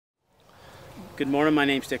Good morning, my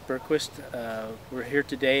name's Dick Berquist. We're here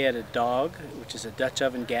today at a D.O.G, which is a Dutch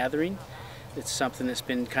oven gathering. It's something that's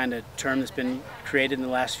been term that's been created in the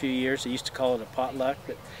last few years. They used to call it a potluck,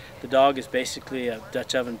 but the D.O.G is basically a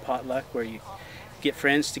Dutch oven potluck where you get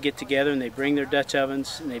friends to get together and they bring their Dutch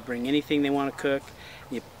ovens and they bring anything they want to cook.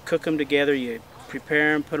 You cook them together, you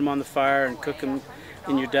prepare them, put them on the fire and cook them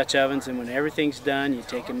in your Dutch ovens, and when everything's done you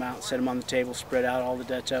take them out, set them on the table, spread out all the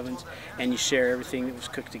Dutch ovens, and you share everything that was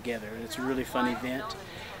cooked together. And it's a really fun event.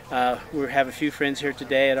 We have a few friends here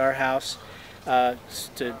today at our house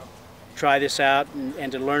to try this out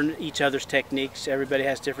and to learn each other's techniques. Everybody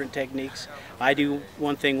has different techniques. I do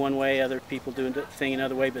one thing one way, other people do a thing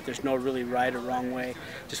another way, but there's no really right or wrong way,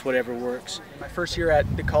 just whatever works. My first year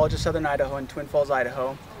at the College of Southern Idaho in Twin Falls,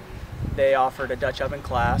 Idaho, they offered a Dutch oven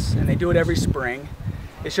class, and they do it every spring.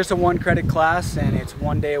 It's just a one-credit class, and it's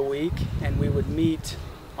 1 day a week, and we would meet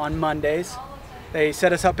on Mondays. They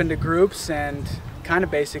set us up into groups and kind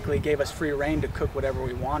of basically gave us free reign to cook whatever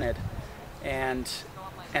we wanted, and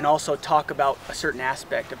also talk about a certain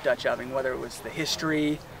aspect of Dutch oven, whether it was the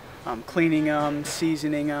history, cleaning them,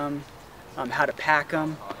 seasoning them, how to pack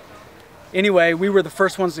them. Anyway, we were the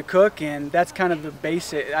first ones to cook, and that's kind of the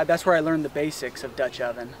basic. That's where I learned the basics of Dutch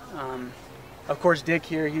oven. Of course, Dick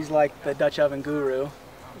here, he's like the Dutch oven guru.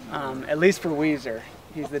 At least for Weezer,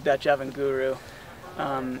 he's the Dutch oven guru.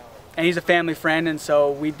 And he's a family friend, and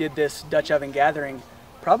so we did this Dutch oven gathering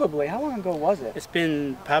probably, how long ago was it? It's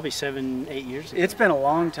been probably 7, 8 years ago. It's been a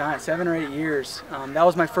long time, 7 or 8 years. That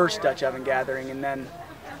was my first Dutch oven gathering, and then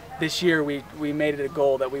this year we made it a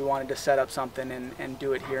goal that we wanted to set up something and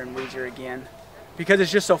do it here in Weezer again, because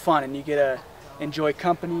it's just so fun, and you get to enjoy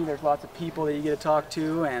company. There's lots of people that you get to talk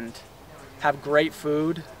to and have great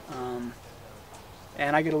food.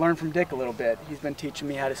 And I get to learn from Dick a little bit. He's been teaching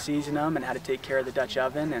me how to season them and how to take care of the Dutch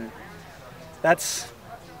oven, and that's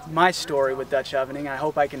my story with Dutch ovening. I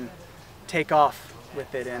hope I can take off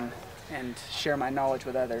with it and share my knowledge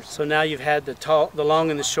with others. So now you've had the long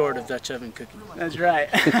and the short of Dutch oven cooking. That's right.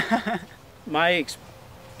 My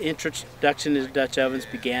introduction to Dutch ovens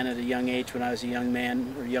began at a young age when I was a young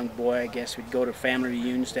man, or young boy I guess. We'd go to family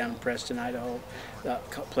reunions down in Preston, Idaho, a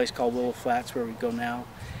place called Willow Flats where we go now.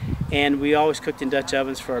 And we always cooked in Dutch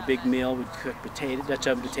ovens for our big meal. We'd cook Dutch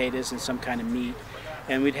oven potatoes and some kind of meat.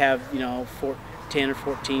 And we'd have, 10 or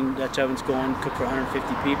 14 Dutch ovens going, cook for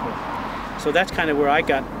 150 people. So that's kind of where I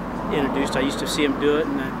got introduced. I used to see them do it,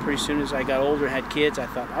 and then pretty soon as I got older and had kids, I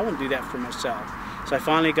thought, I want to do that for myself. So I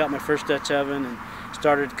finally got my first Dutch oven and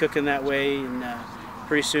started cooking that way, and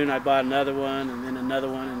pretty soon I bought another one and then another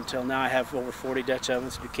one, until now I have over 40 Dutch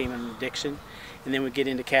ovens. It became an addiction. And then we get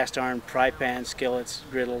into cast iron, fry pans, skillets,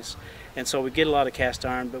 griddles, and so we get a lot of cast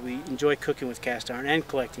iron, but we enjoy cooking with cast iron and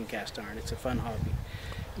collecting cast iron. It's a fun hobby.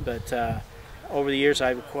 But over the years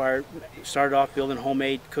I've started off building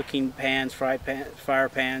homemade cooking pans, fire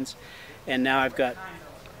pans, and now I've got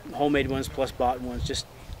homemade ones plus bought ones, just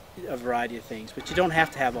a variety of things. But you don't have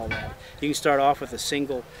to have all that. You can start off with a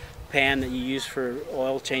single pan that you use for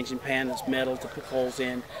oil changing pan that's metal to put holes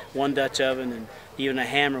in, one Dutch oven, and even a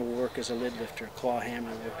hammer will work as a lid lifter, a claw hammer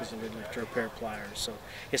will work as a lid lifter, a pair of pliers. So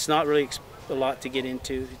it's not really a lot to get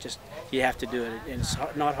into, you have to do it. And it's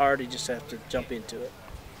not hard, you just have to jump into it.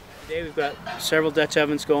 Today we've got several Dutch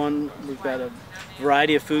ovens going. We've got a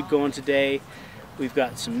variety of food going today. We've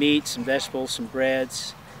got some meat, some vegetables, some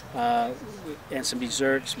breads, and some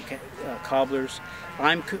desserts, some cobblers.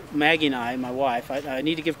 Maggie and I, my wife, I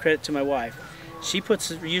need to give credit to my wife. She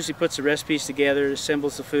usually puts the recipes together,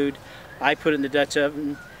 assembles the food. I put it in the Dutch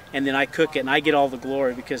oven, and then I cook it, and I get all the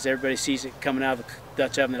glory because everybody sees it coming out of the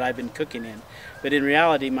Dutch oven that I've been cooking in. But in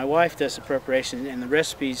reality, my wife does the preparation, and the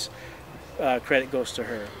recipes credit goes to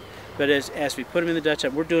her. But as we put them in the Dutch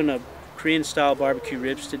oven, we're doing a Korean-style barbecue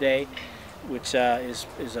ribs today, which is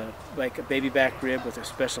like a baby back rib with a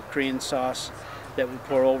special Korean sauce that we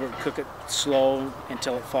pour over and cook it slow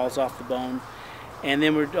until it falls off the bone. And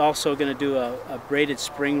then we're also going to do a braided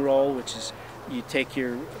spring roll, which is you take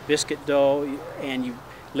your biscuit dough and you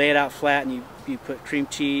lay it out flat, and you put cream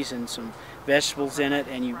cheese and some vegetables in it,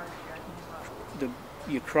 and you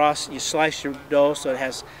slice your dough so it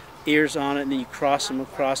has ears on it, and then you cross them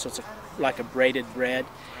across so it's like a braided bread.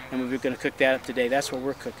 And we're going to cook that up today. That's what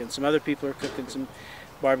we're cooking. Some other people are cooking some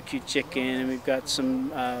barbecue chicken, and we've got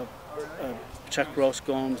some chuck roast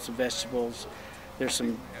going with some vegetables. There's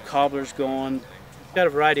some cobblers going. We've got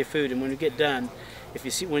a variety of food, and when we get done, if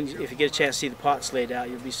you get a chance to see the pots laid out,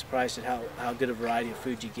 you'll be surprised at how good a variety of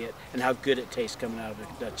food you get and how good it tastes coming out of a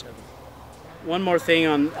Dutch oven. One more thing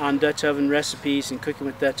on Dutch oven recipes and cooking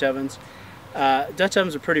with Dutch ovens. Dutch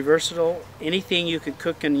ovens are pretty versatile. Anything you can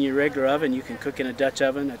cook in your regular oven, you can cook in a Dutch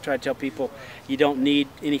oven. I try to tell people you don't need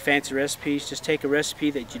any fancy recipes. Just take a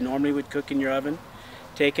recipe that you normally would cook in your oven,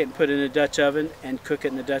 take it and put it in a Dutch oven and cook it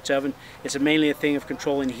in the Dutch oven. It's mainly a thing of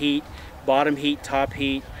controlling heat, bottom heat, top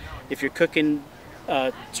heat. If you're cooking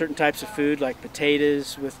certain types of food like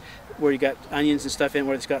potatoes where you got onions and stuff in,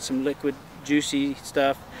 where it's got some liquid juicy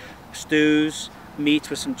stuff, stews, meats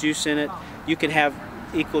with some juice in it, you can have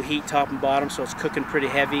equal heat top and bottom, so it's cooking pretty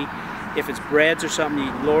heavy. If it's breads or something,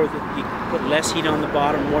 you put less heat on the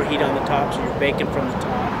bottom, more heat on the top, so you're baking from the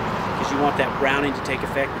top because you want that browning to take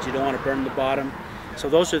effect, but you don't want to burn the bottom. So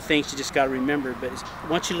those are the things you just got to remember. But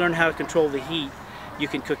once you learn how to control the heat, you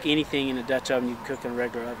can cook anything in a Dutch oven you can cook in a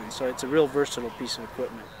regular oven. So it's a real versatile piece of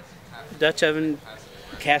equipment. Dutch oven,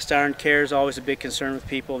 cast iron care is always a big concern with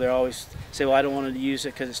people. They always say, well, I don't want to use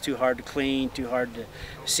it because it's too hard to clean, too hard to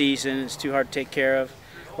season, it's too hard to take care of,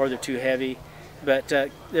 or they're too heavy. But they're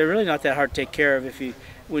really not that hard to take care of.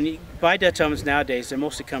 When you buy Dutch ovens nowadays, they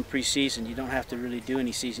mostly come pre-seasoned. You don't have to really do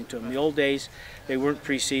any seasoning to them. In the old days, they weren't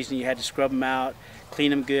pre-seasoned. You had to scrub them out, clean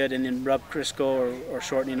them good, and then rub Crisco or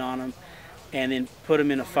shortening on them, and then put them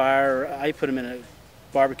in a fire. I put them in a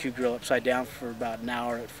barbecue grill upside down for about an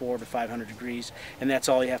hour at 400 to 500 degrees, and that's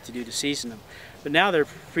all you have to do to season them. But now they're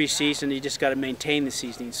pre-seasoned. You just got to maintain the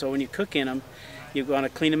seasoning. So when you cook in them, you want to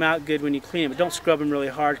clean them out good when you clean them, but don't scrub them really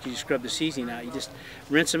hard because you scrub the seasoning out. You just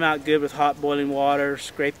rinse them out good with hot boiling water,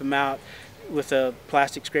 scrape them out with a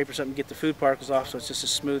plastic scraper or something, get the food particles off so it's just a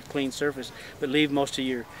smooth, clean surface, but leave most of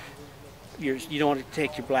you don't want to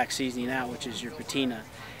take your black seasoning out, which is your patina.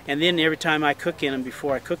 And then every time I cook in them,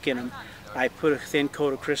 before I cook in them, I put a thin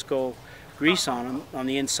coat of Crisco grease on them on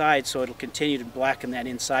the inside, so it'll continue to blacken that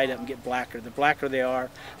inside up and get blacker. The blacker they are,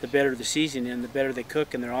 the better the seasoning and the better they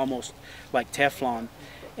cook, and they're almost like Teflon.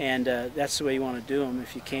 And that's the way you want to do them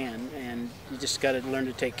if you can. And you just got to learn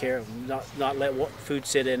to take care of them, not let food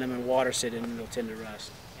sit in them and water sit in them, they'll tend to rust.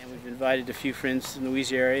 And we've invited a few friends in the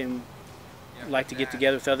Louisiana area and like to get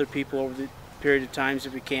together with other people over the period of times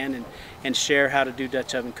if we can and share how to do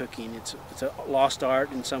Dutch oven cooking. It's a lost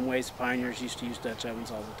art in some ways. Pioneers used to use Dutch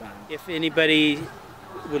ovens all the time. If anybody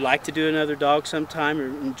would like to do another dog sometime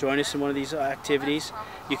or join us in one of these activities,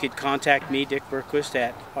 you could contact me, Dick Berquist,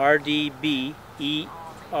 at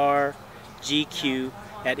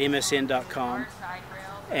rdbergq@msn.com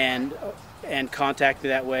and contact me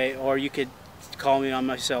that way, or you could call me on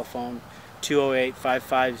my cell phone,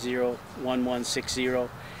 208-550-1160.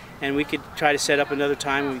 And we could try to set up another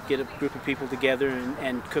time when we get a group of people together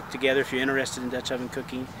and cook together if you're interested in Dutch oven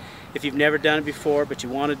cooking. If you've never done it before but you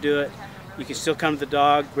want to do it, you can still come to the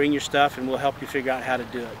dog, bring your stuff, and we'll help you figure out how to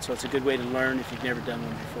do it. So it's a good way to learn if you've never done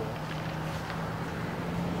one before.